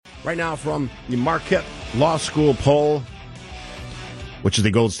right now from the Marquette Law School poll, which is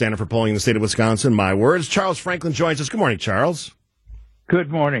the gold standard for polling in the state of Wisconsin. My words. Charles Franklin joins us. Good morning, Charles. Good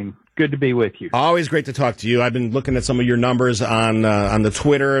morning. Good to be with you. Always great to talk to you. I've been looking at some of your numbers on the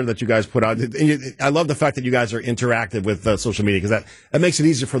Twitter that you guys put out. I love the fact that you guys are interactive with social media because that makes it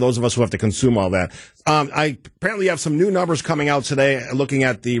easier for those of us who have to consume all that. I apparently have some new numbers coming out today looking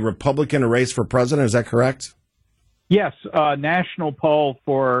at the Republican race for president. Is that correct? Yes, national poll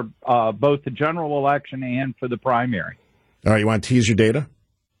for both the general election and for the primary. All right, you want to tease your data?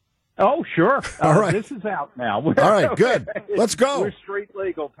 Oh, sure. All right. This is out now. All right, good. Let's go. We're street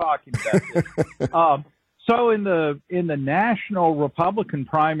legal talking about this. So in the national Republican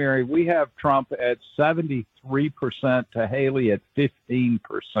primary, we have Trump at 73% to Haley at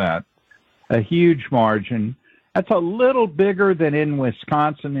 15%, a huge margin. That's a little bigger than in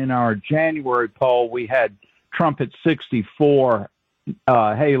Wisconsin. In our January poll, we had Trump at 64,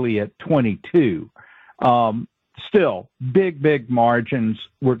 Haley at 22. Still, big margins.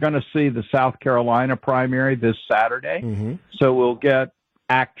 We're going to see the South Carolina primary this Saturday. Mm-hmm. So we'll get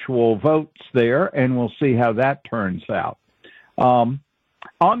actual votes there, and we'll see how that turns out. On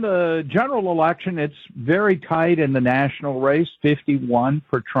the general election, it's very tight in the national race, 51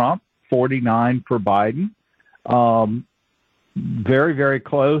 for Trump, 49 for Biden. Very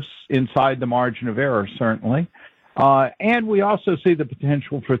close inside the margin of error, certainly. And we also see the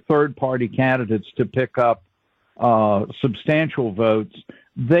potential for third-party candidates to pick up substantial votes.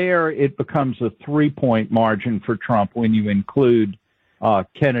 There, it becomes a 3-point margin for Trump when you include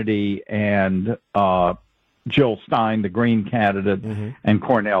Kennedy and Jill Stein, the Green candidate, mm-hmm. and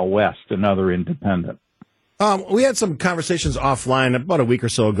Cornel West, another independent. We had some conversations offline about a week or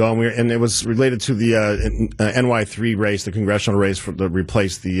so ago, and it was related to the NY3 race, the congressional race to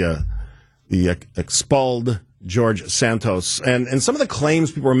replace the expelled George Santos. And some of the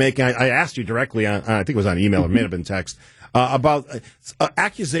claims people were making, I asked you directly, I think it was on email, or it may have been text, about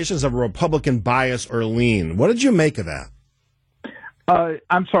accusations of Republican bias or lean. What did you make of that?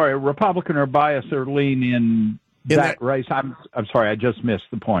 I'm sorry, Republican or bias or lean in that race? I'm sorry, I just missed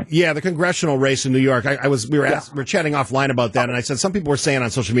the point. Yeah, the congressional race in New York. We were chatting offline about that, and I said some people were saying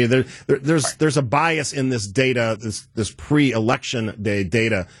on social media there's a bias in this data, this pre-election day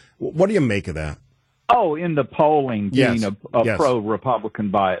data. What do you make of that? Oh, in the polling, being a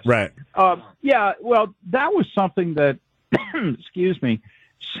pro-Republican bias. Right. Yeah, well, that was something that, excuse me,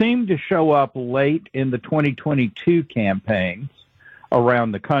 seemed to show up late in the 2022 campaigns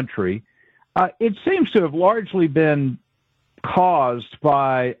around the country. It seems to have largely been caused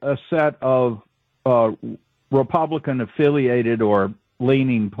by a set of Republican-affiliated or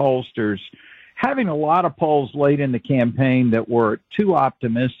leaning pollsters having a lot of polls late in the campaign that were too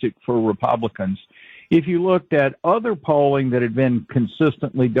optimistic for Republicans. If you looked at other polling that had been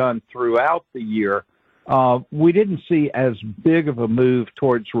consistently done throughout the year, we didn't see as big of a move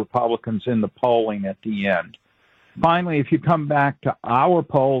towards Republicans in the polling at the end. Finally, if you come back to our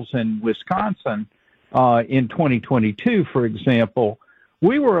polls in Wisconsin in 2022, for example,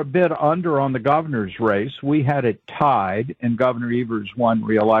 we were a bit under on the governor's race. We had it tied, and Governor Evers won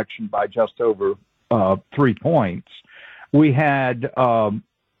re-election by just over 3 points. We had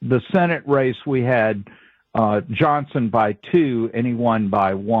the Senate race, we had Johnson by 2, and he won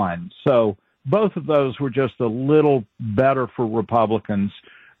by 1. So both of those were just a little better for Republicans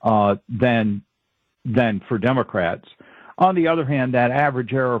than for Democrats. On the other hand, that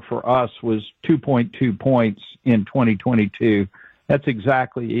average error for us was 2.2 points in 2022. That's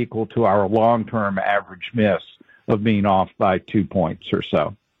exactly equal to our long-term average miss of being off by 2 points or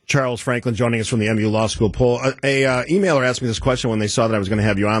so. Charles Franklin joining us from the MU Law School poll. A emailer asked me this question when they saw that I was going to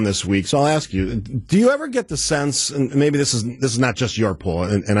have you on this week, so I'll ask you: do you ever get the sense, and maybe this is not just your poll,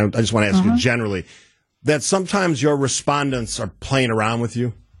 and I just want to ask you generally, that sometimes your respondents are playing around with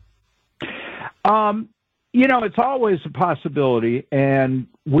you? It's always a possibility, and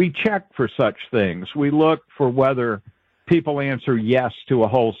we check for such things. We look for whether people answer yes to a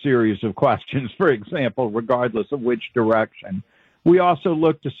whole series of questions, for example, regardless of which direction. We also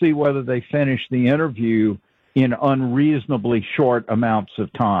look to see whether they finish the interview in unreasonably short amounts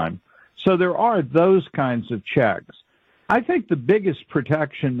of time. So there are those kinds of checks. I think the biggest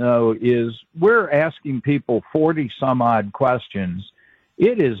protection, though, is we're asking people 40-some-odd questions.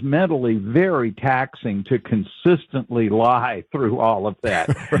 It is mentally very taxing to consistently lie through all of that,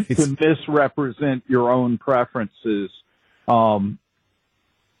 right. To misrepresent your own preferences,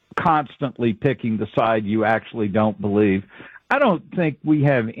 constantly picking the side you actually don't believe. I don't think we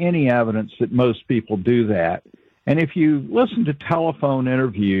have any evidence that most people do that. And if you listen to telephone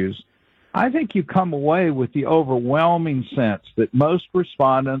interviews, I think you come away with the overwhelming sense that most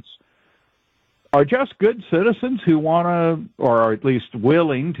respondents are just good citizens who want to, or are at least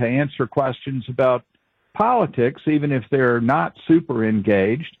willing to answer questions about politics, even if they're not super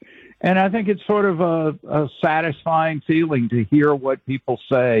engaged. And I think it's sort of a satisfying feeling to hear what people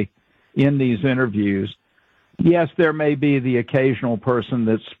say in these interviews. Yes, there may be the occasional person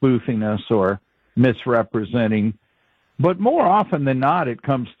that's spoofing us or misrepresenting, but more often than not, it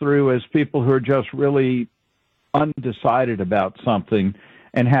comes through as people who are just really undecided about something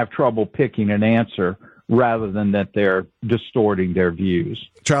and have trouble picking an answer rather than that they're distorting their views.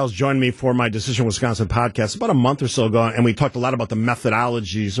 Charles joined me for my Decision Wisconsin podcast about a month or so ago, and we talked a lot about the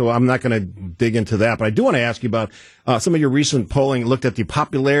methodology, so I'm not going to dig into that. But I do want to ask you about some of your recent polling, looked at the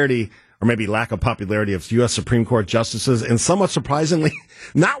popularity or maybe lack of popularity of U.S. Supreme Court justices, and somewhat surprisingly,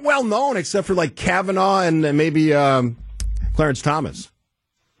 not well known except for like Kavanaugh and maybe Clarence Thomas.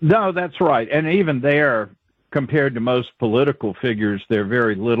 No, that's right. And even there, compared to most political figures, they're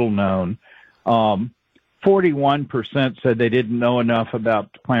very little known. 41% said they didn't know enough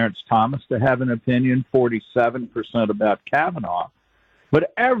about Clarence Thomas to have an opinion, 47% about Kavanaugh.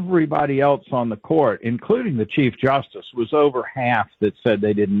 But everybody else on the court, including the Chief Justice, was over half that said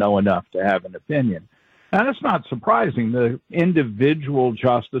they didn't know enough to have an opinion. Now, that's not surprising. The individual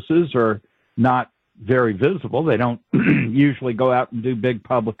justices are not very visible. They don't usually go out and do big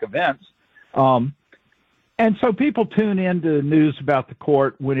public events. And so people tune into news about the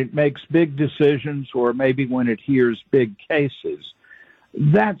court when it makes big decisions or maybe when it hears big cases.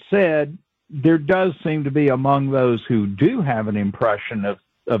 That said, there does seem to be among those who do have an impression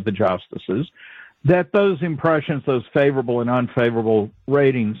of the justices that those impressions, those favorable and unfavorable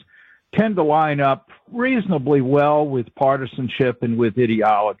ratings, tend to line up reasonably well with partisanship and with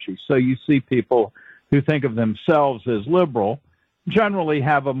ideology. So you see people who think of themselves as liberal generally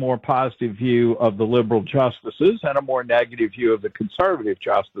have a more positive view of the liberal justices and a more negative view of the conservative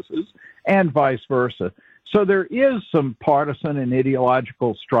justices, and vice versa. So there is some partisan and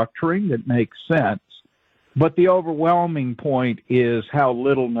ideological structuring that makes sense, but the overwhelming point is how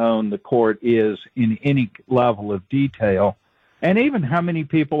little known the court is in any level of detail, and even how many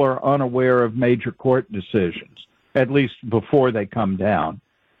people are unaware of major court decisions, at least before they come down.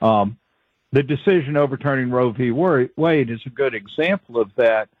 The decision overturning Roe v. Wade is a good example of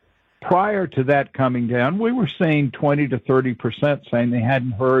that. Prior to that coming down, we were seeing 20 to 30% saying they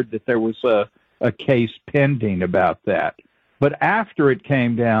hadn't heard that there was a case pending about that. But after it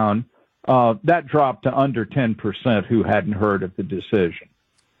came down, that dropped to under 10% who hadn't heard of the decision.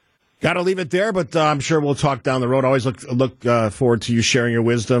 Got to leave it there, but I'm sure we'll talk down the road. Always look forward to you sharing your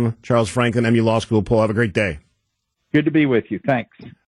wisdom. Charles Franklin, MU Law School poll. Have a great day. Good to be with you. Thanks.